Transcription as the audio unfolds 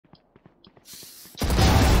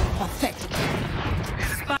Perfect.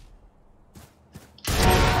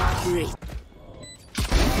 Great.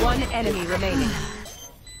 One enemy remaining.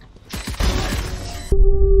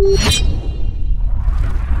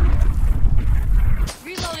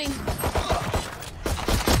 Reloading.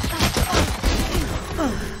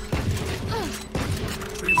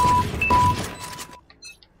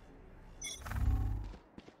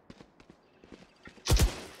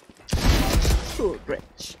 Too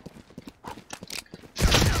rich.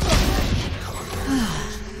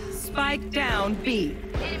 Spike down B.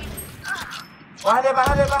 100,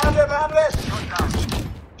 100, 100, 100.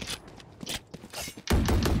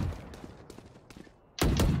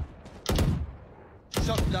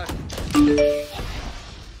 Shot down.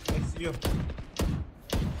 It's you.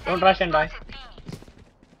 Don't rush and die.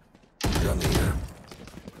 Gun here.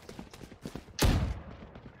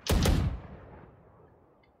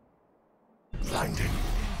 Blinding.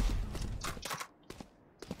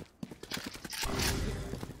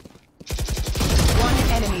 One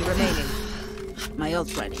enemy remaining. My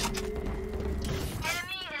ult's ready. Enemy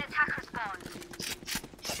in attacker spawn.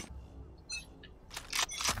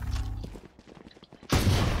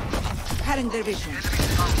 Cutting their vision.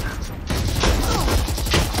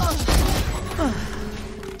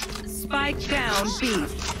 Spike down B.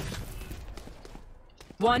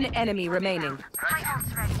 One enemy remaining. My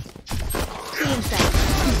ult's ready. Still inside.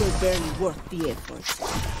 You were barely worth the effort.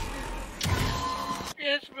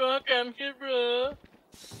 Yes, bro. Come here, bro.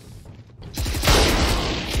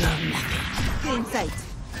 You're nothing. Still inside.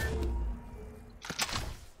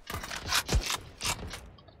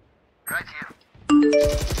 Right here.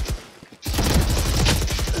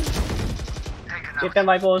 Chicken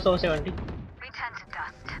Viper also 70. Return to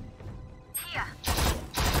dust. Here.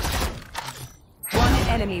 One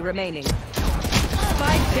enemy remaining.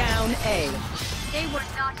 Spike down A. They were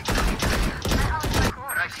not coming. My ult's right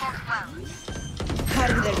well.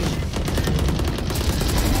 Cutting their vision.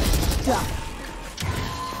 Done.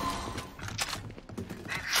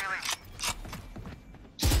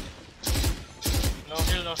 No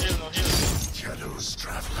heal, no heal, no heal. Shadows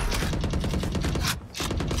traveling.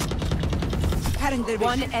 Cutting their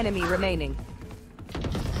One vision. enemy remaining.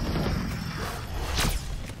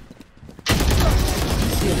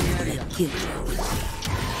 Kill.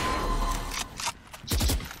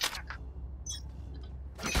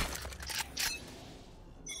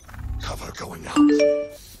 Cover going out.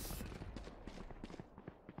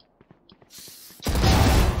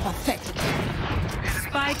 Perfect.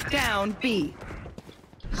 Spike down B.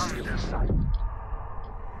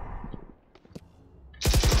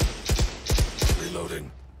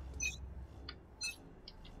 Reloading.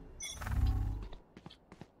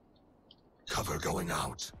 Cover going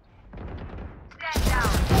out. Stand down.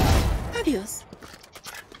 Adios.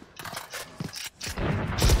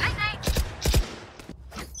 Night night.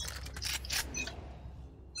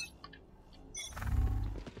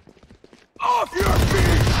 Off your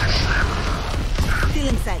feet! Still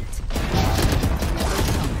in sight.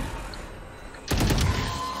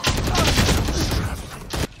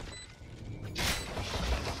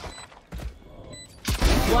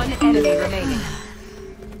 One enemy remaining.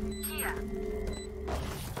 Here.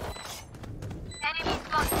 Enemy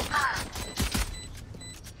spotted.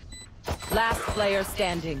 Last player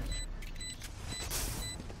standing.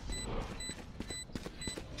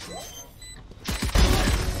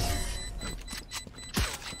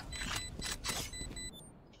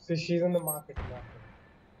 So she's in the market now.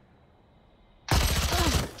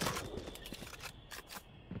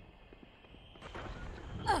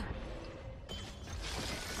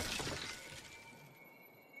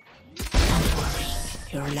 Don't worry.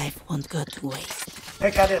 Your life won't go to waste.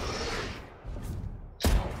 Hey, got it.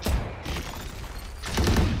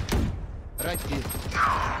 Right here.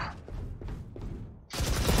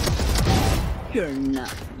 You're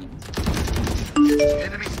nothing.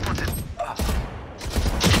 Enemy spotted.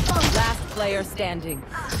 Last player standing.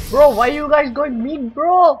 Bro, why you guys going mid,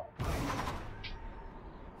 bro?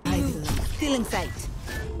 I belong. Still in sight.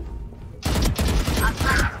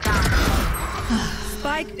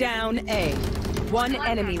 Spike down A. One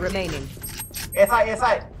enemy remaining. A side, A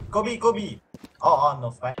side. Go B, go B. Oh,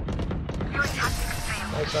 no spike. Your tactics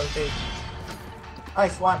failed. Nice ulti.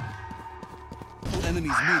 Nice one.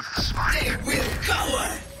 Enemies mid. They will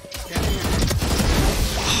cover.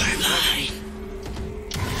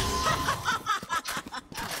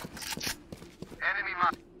 Enemy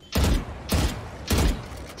mark.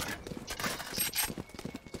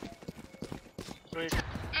 Wait.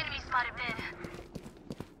 Enemy spotted mid.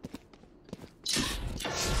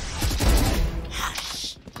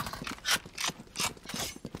 Hush.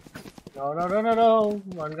 No, no, no, no, no.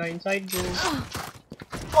 One guy inside, bro.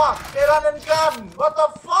 Fuck, they run and gun. What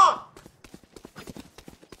the fuck?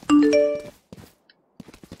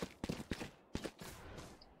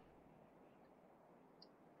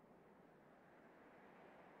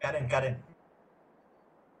 Got in.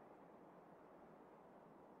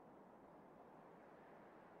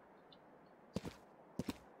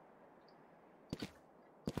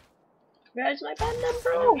 Where's my panda,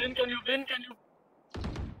 bro? Can you win? Can you?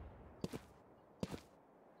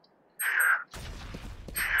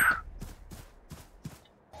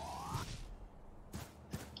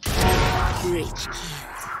 Rich kid.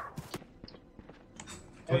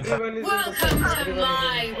 Everyone is Welcome to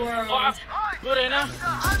my world. Go Reyna.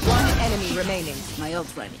 One enemy remaining. My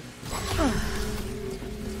ult ready.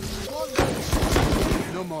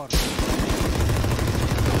 No more.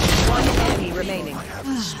 One enemy remaining.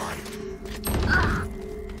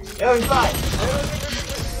 Yo, inside.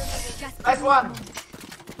 Nice one.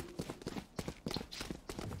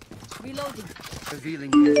 Reloading.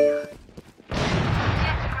 Revealing area.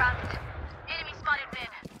 Jet grounded. Enemy spotted mid.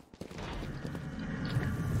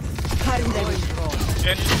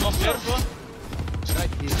 Can you come here, bro?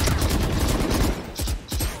 Right here.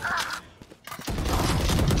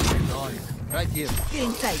 Right here. Get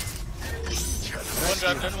inside.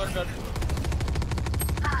 One gun.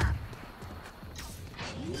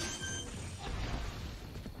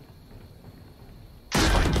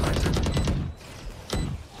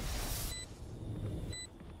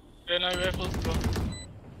 Reyna, you have full, bro.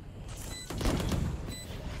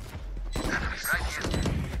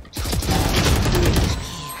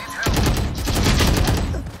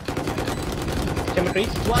 Cemetery.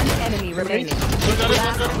 One enemy remaining.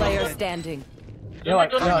 Last player standing. You are.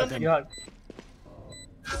 Don't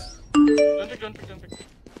pick.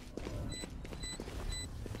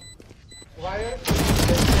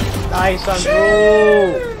 Nice one, bro.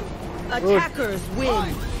 Attackers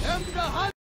win.